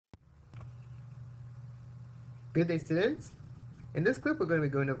Good day, students. In this clip, we're going to be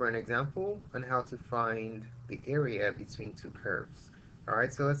going over an example on how to find the area between two curves. All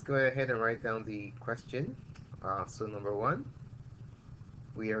right, so let's go ahead and write down the question. So number one,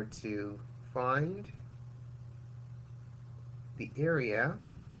 we are to find the area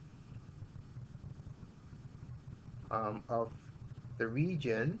of the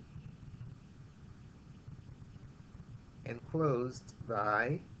region enclosed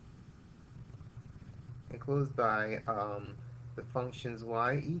by the functions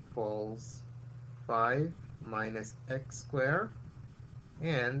y equals 5 minus x squared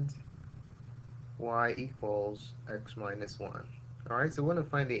and y equals x minus 1. Alright, so we want to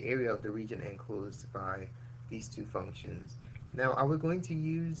find the area of the region enclosed by these two functions. Now, are we going to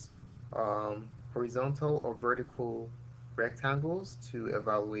use horizontal or vertical rectangles to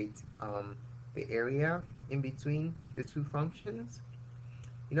evaluate the area in between the two functions?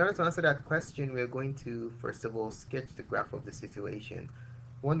 In order to answer that question, we are going to, first of all, sketch the graph of the situation.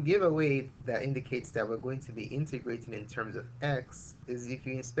 One giveaway that indicates that we're going to be integrating in terms of x is if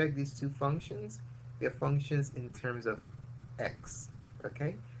you inspect these two functions, they're functions in terms of x,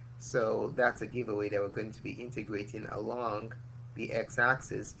 okay? So that's a giveaway that we're going to be integrating along the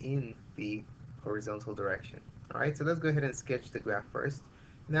x-axis in the horizontal direction. All right, so let's go ahead and sketch the graph first.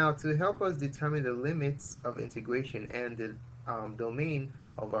 Now, to help us determine the limits of integration and the domain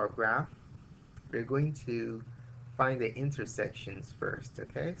of our graph, we're going to find the intersections first,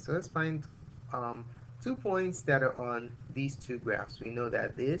 okay? So let's find 2 points that are on these two graphs. We know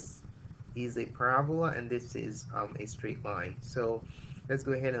that this is a parabola and this is a straight line. So let's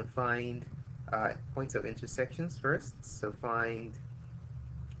go ahead and find points of intersections first. So find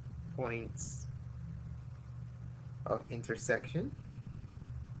points of intersection.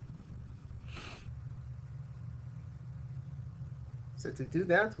 So to do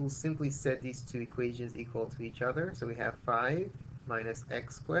that, we'll simply set these two equations equal to each other. So we have 5 minus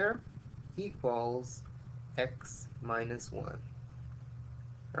x squared equals x minus 1.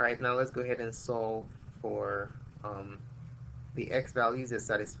 All right, now let's go ahead and solve for the x values that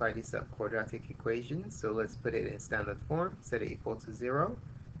satisfy this quadratic equation. So let's put it in standard form, set it equal to 0.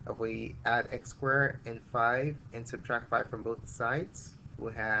 If we add x squared and 5 and subtract 5 from both sides,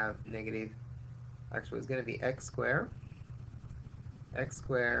 we'll have negative, actually it's going to be x squared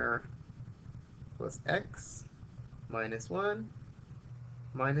plus x minus 1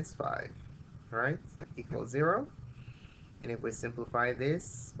 minus 5, right, equals 0. And if we simplify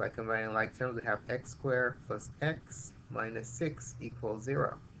this by combining like terms, we have x squared plus x minus 6 equals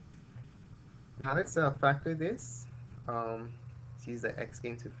 0. Now let's factor this. Let's use the x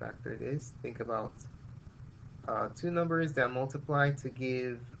game to factor this. Think about two numbers that multiply to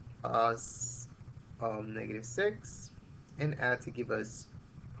give us negative 6 and add to give us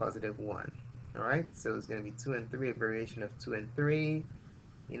positive 1. Alright, so it's going to be 2 and 3, a variation of 2 and 3.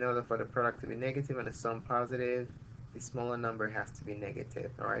 In order for the product to be negative and the sum positive, the smaller number has to be negative.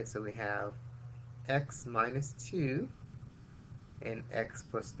 Alright, so we have x minus 2 and x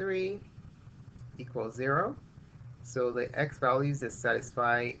plus 3 equals 0. So the x values that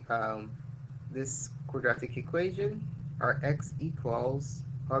satisfy this quadratic equation are x equals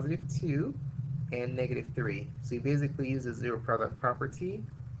positive 2 and negative 3. So you basically use the zero product property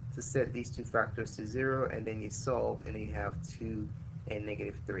to set these two factors to 0, and then you solve, and then you have 2 and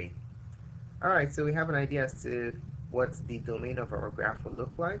negative 3. Alright, so we have an idea as to what the domain of our graph will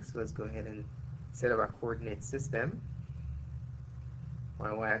look like. So let's go ahead and set up our coordinate system.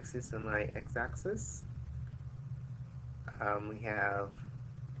 My y-axis and my x-axis. We have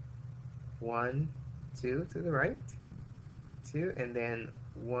 1, 2 to the right, 2, and then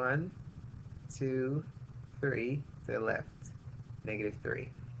 1, 2, 3 to the left, negative 3.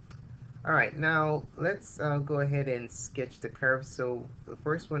 All right, now let's go ahead and sketch the curve. So the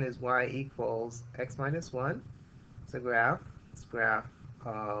first one is y equals x minus 1. So let's graph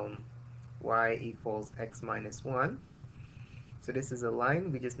y equals x minus 1. So this is a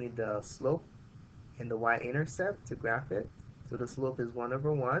line. We just need the slope and the y-intercept to graph it. So the slope is 1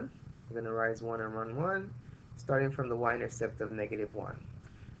 over 1. We're going to rise 1 and run 1, starting from the y-intercept of negative 1.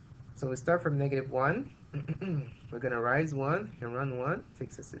 So we start from negative 1. We're going to rise 1 and run 1.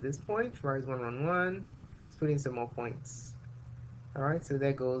 Takes us to this point. Rise 1, run 1. Let's put in some more points. All right, so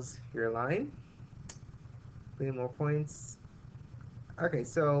there goes your line. Put in more points. Okay,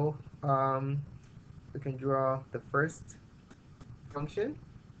 so we can draw the first function,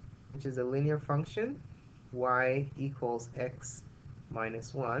 which is a linear function, y equals x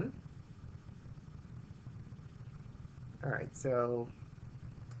minus 1. All right, so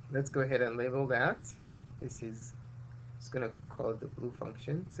let's go ahead and label that. This is, just going to call it the blue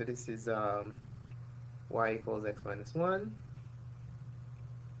function. So this is y equals x minus 1.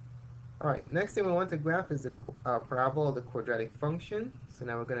 All right, next thing we want to graph is the parabola of the quadratic function. So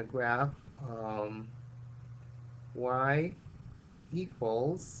now we're going to graph y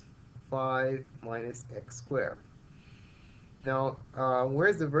equals 5 minus x squared. Now,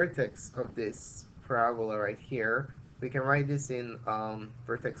 where's the vertex of this parabola right here? We can write this in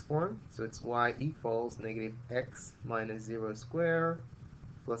vertex form. So it's y equals negative x minus 0 squared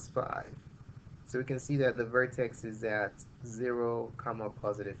plus 5. So we can see that the vertex is at 0, comma,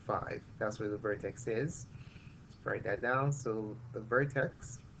 positive 5. That's where the vertex is. Let's write that down. So the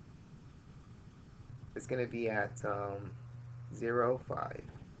vertex is going to be at 0, 5.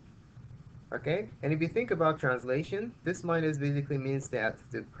 Okay, and if you think about translation, this minus basically means that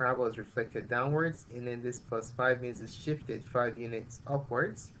the parabola is reflected downwards, and then this plus 5 means it's shifted 5 units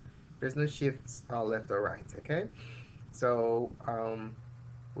upwards. There's no shifts left or right, okay? So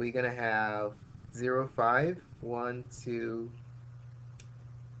we're going to have 0, 5, 1, 2,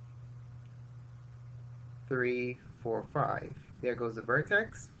 3, 4, 5. There goes the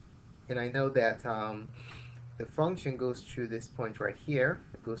vertex, and I know that the function goes through this point right here.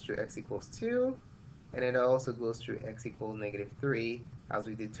 It goes through x equals 2, and it also goes through x equals negative 3, as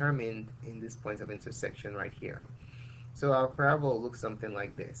we determined in this point of intersection right here. So our parabola looks something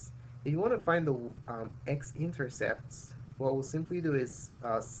like this. If you want to find the x-intercepts, what we'll simply do is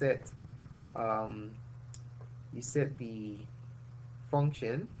you set the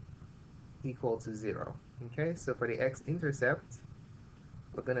function equal to 0. Okay, so for the x-intercept,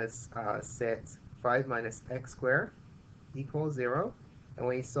 we're going to set 5 minus x squared equals 0. And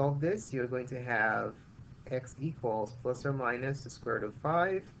when you solve this, you're going to have x equals plus or minus the square root of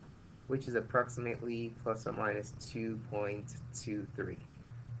 5, which is approximately plus or minus 2.23.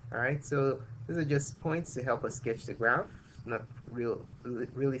 All right, so these are just points to help us sketch the graph. Not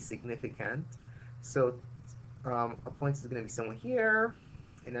really significant. So a point is going to be somewhere here,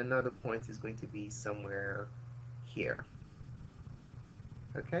 and another point is going to be somewhere here.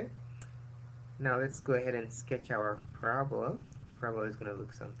 Okay. Now let's go ahead and sketch our parabola. Parabola is going to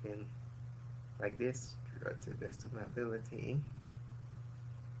look something like this, to the best of my ability,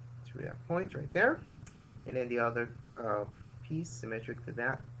 through that point right there, and then the other piece symmetric to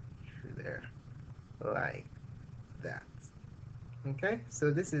that, through there, like that. Okay, so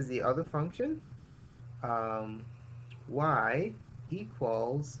this is the other function. Y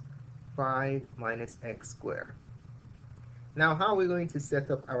equals 5 minus x squared. Now, how are we going to set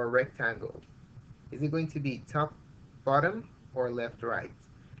up our rectangle? Is it going to be top, bottom, or left, right?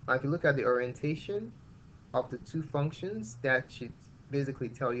 Now, if you look at the orientation of the two functions, that should basically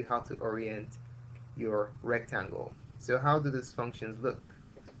tell you how to orient your rectangle. So how do these functions look?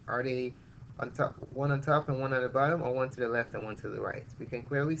 Are they on top, one on top and one on the bottom, or one to the left and one to the right? We can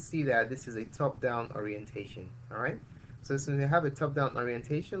clearly see that this is a top-down orientation, all right? So since we have a top-down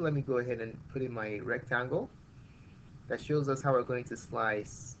orientation, let me go ahead and put in my rectangle. That shows us how we're going to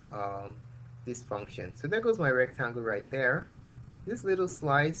slice this function. So there goes my rectangle right there. This little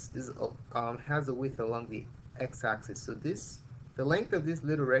slice is has a width along the x-axis. So the length of this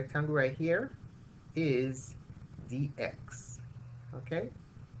little rectangle right here is dx. Okay.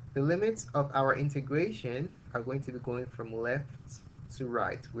 The limits of our integration are going to be going from left to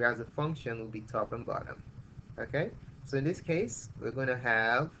right, whereas the function will be top and bottom. Okay. So in this case, we're going to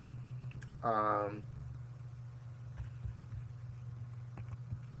have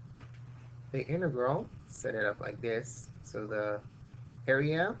the integral, set it up like this. So the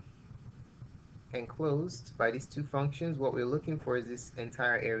area enclosed by these two functions, what we're looking for is this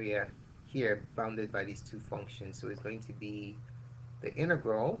entire area here bounded by these two functions. So it's going to be the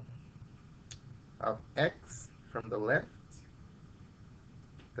integral of x from the left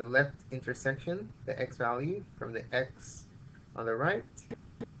intersection, the x value from the x on the right.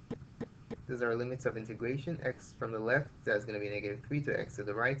 These are limits of integration. X from the left, that's going to be negative 3 to x to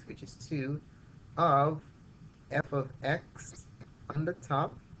the right, which is 2, of f of x on the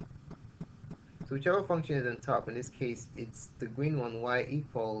top. So whichever function is on top, in this case, it's the green one, y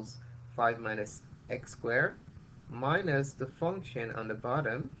equals 5 minus x squared, minus the function on the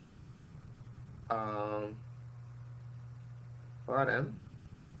bottom,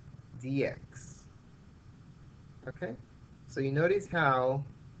 dx. Okay? So you notice how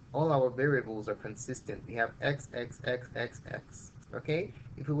all our variables are consistent. We have x, x, x, x, x. Okay?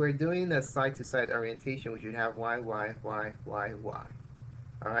 If we were doing a side-to-side orientation, we should have y, y, y, y, y.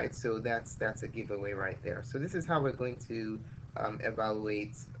 All right, so that's a giveaway right there. So this is how we're going to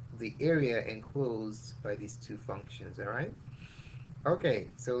evaluate the area enclosed by these two functions. All right. Okay,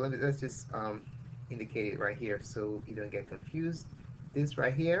 so let's just indicate it right here so you don't get confused. This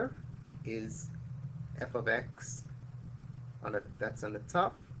right here is f of x that's on the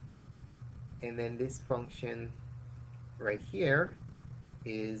top, and then this function right here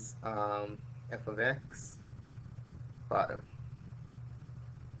is f of x bottom.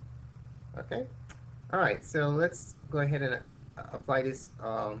 Okay. All right. So let's go ahead and apply this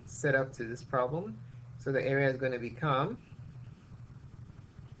setup to this problem. So the area is going to become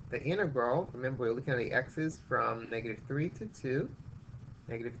the integral. Remember, we're looking at the x's from -3 to 2,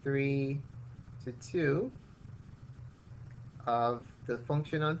 -3 to 2 of the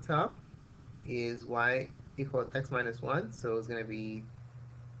function on top is y equals x minus 1. So it's going to be,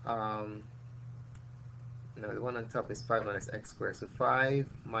 no, the one on top is 5 minus x squared. So 5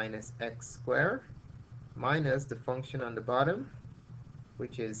 minus x squared minus the function on the bottom,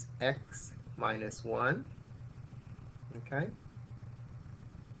 which is x minus 1, okay,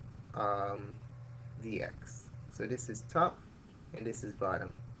 dx. So this is top and this is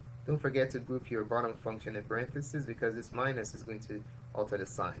bottom. Don't forget to group your bottom function in parentheses because this minus is going to alter the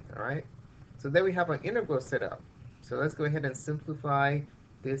sign, all right? So there we have an integral set up. So let's go ahead and simplify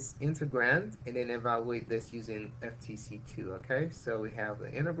this integrand and then evaluate this using FTC2, okay? So we have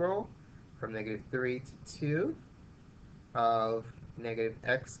the integral from -3 to 2 of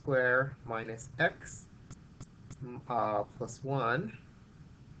 -x squared minus x plus 1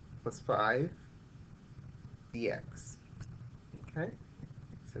 plus 5 dx, okay?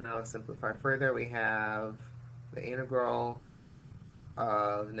 So now let's simplify further. We have the integral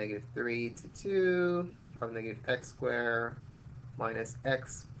of -3 to 2 of -x squared minus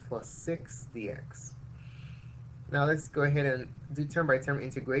x plus 6 dx. Now let's go ahead and do term by term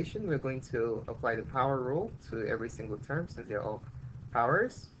integration. We're going to apply the power rule to every single term since they're all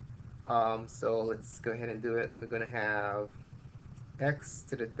powers. So let's go ahead and do it. We're going to have x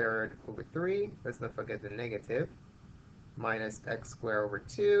to the third over 3. Let's not forget the negative. Minus x squared over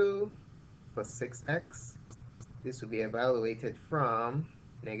 2 plus 6x. This will be evaluated from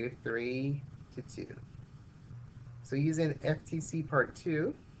 -3 to 2. So using FTC part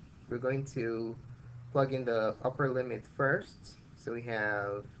 2, we're going to plug in the upper limit first. So we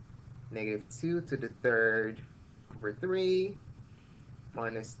have -2 to the third over 3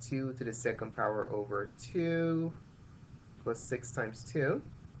 minus 2 to the second power over 2 plus 6 times 2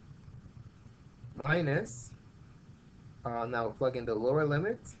 minus, now we'll plug in the lower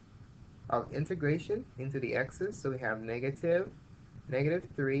limit of integration into the x's. So we have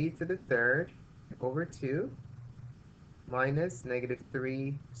 -3 to the third over 2 minus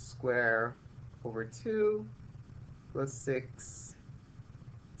 -3 square over 2 plus 6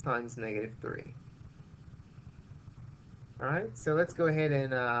 times -3. All right, so let's go ahead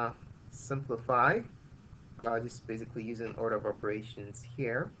and simplify, just basically using order of operations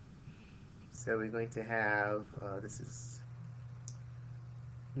here. So we're going to have, this is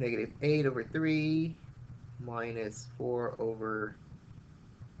 -8 over 3 minus 4 over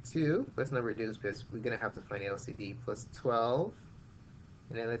 2. Let's not reduce because we're going to have to find LCD, plus 12.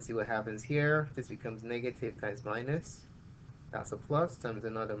 And then let's see what happens here. This becomes negative times minus. That's a plus times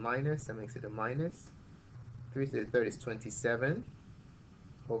another minus. That makes it a minus. 3 to the third is 27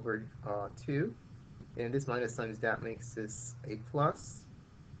 over 2. And this minus times that makes this a plus.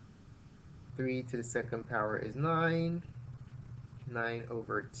 3 to the second power is 9. 9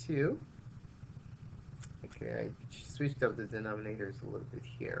 over 2. Okay, I switched up the denominators a little bit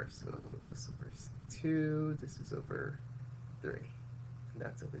here. So this is over 2. This is over 3. And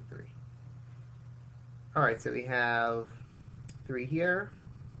that's over 3. All right, so we have 3 here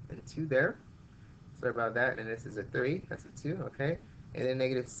and 2 there. Sorry about that. And this is a 3. That's a 2. Okay. And then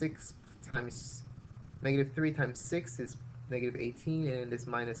 -3 times 6 is -18. And then this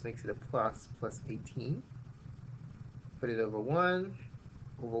minus makes it a plus 18. Put it over 1.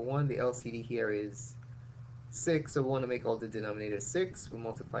 Over 1, the LCD here is 6. So we want to make all the denominators 6. We'll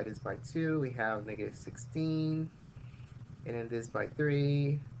multiply this by 2. We have -16. And then this by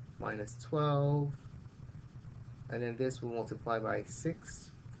 3, minus 12. And then this will multiply by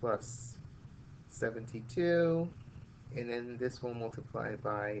 6 plus 72. And then this will multiply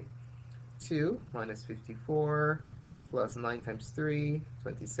by 2 minus 54 plus 9 times 3,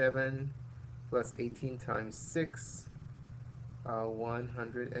 27 plus 18 times 6,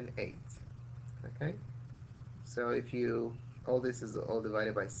 108. Okay, so if you, all this is all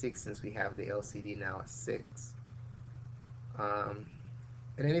divided by 6 since we have the LCD now at 6. And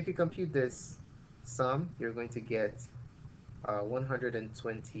then if you compute this sum, you're going to get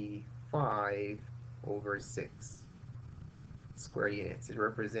 125 over 6 square units. It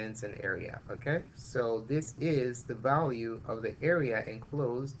represents an area, okay? So this is the value of the area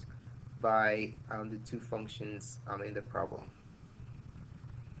enclosed by the two functions in the problem.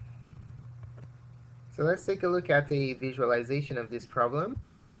 So let's take a look at the visualization of this problem.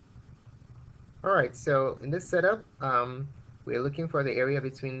 All right, so in this setup, we're looking for the area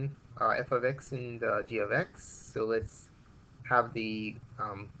between f of x and g of x. So let's have the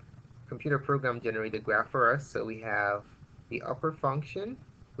computer program generate a graph for us. So we have the upper function,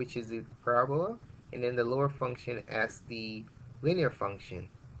 which is the parabola, and then the lower function as the linear function.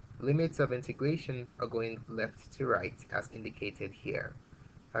 Limits of integration are going left to right, as indicated here.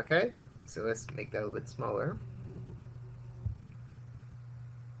 Okay, so let's make that a little bit smaller.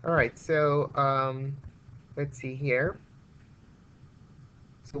 All right, so let's see here.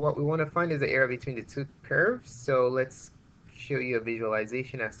 So what we want to find is the area between the two curves. So let's show you a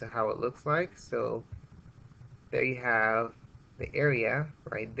visualization as to how it looks like. So there you have the area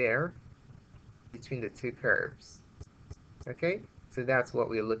right there between the two curves. Okay, so that's what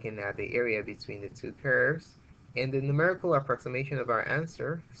we're looking at, the area between the two curves. And the numerical approximation of our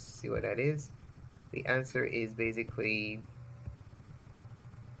answer, see what that is? The answer is basically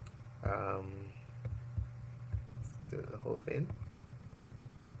the whole thing.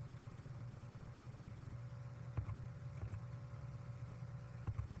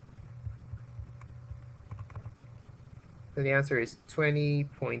 So the answer is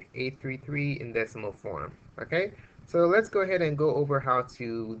 20.833 in decimal form. Okay, so let's go ahead and go over how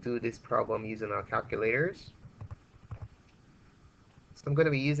to do this problem using our calculators. So I'm going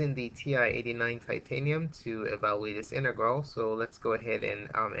to be using the TI-89 titanium to evaluate this integral. So let's go ahead and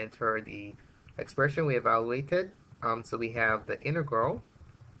enter the expression we evaluated. So we have the integral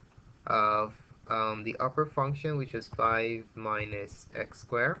of the upper function, which is 5 minus x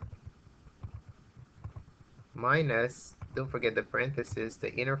squared, minus, don't forget the parenthesis,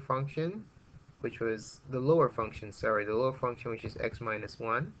 the inner function, which was the lower function, sorry, the lower function, which is x minus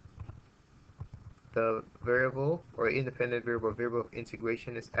 1. The variable or independent variable of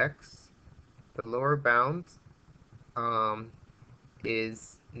integration is x. The lower bound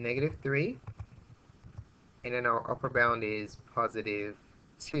is -3, and then our upper bound is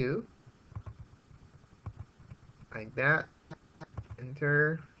 +2, like that.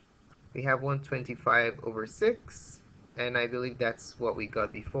 Enter. We have 125/6, and I believe that's what we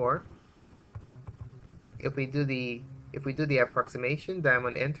got before. If we do the approximation,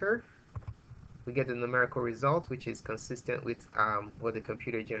 diamond enter, we get the numerical result, which is consistent with what the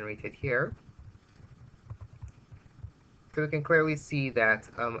computer generated here. So we can clearly see that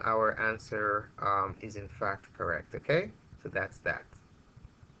our answer is in fact correct. Okay, so that's that.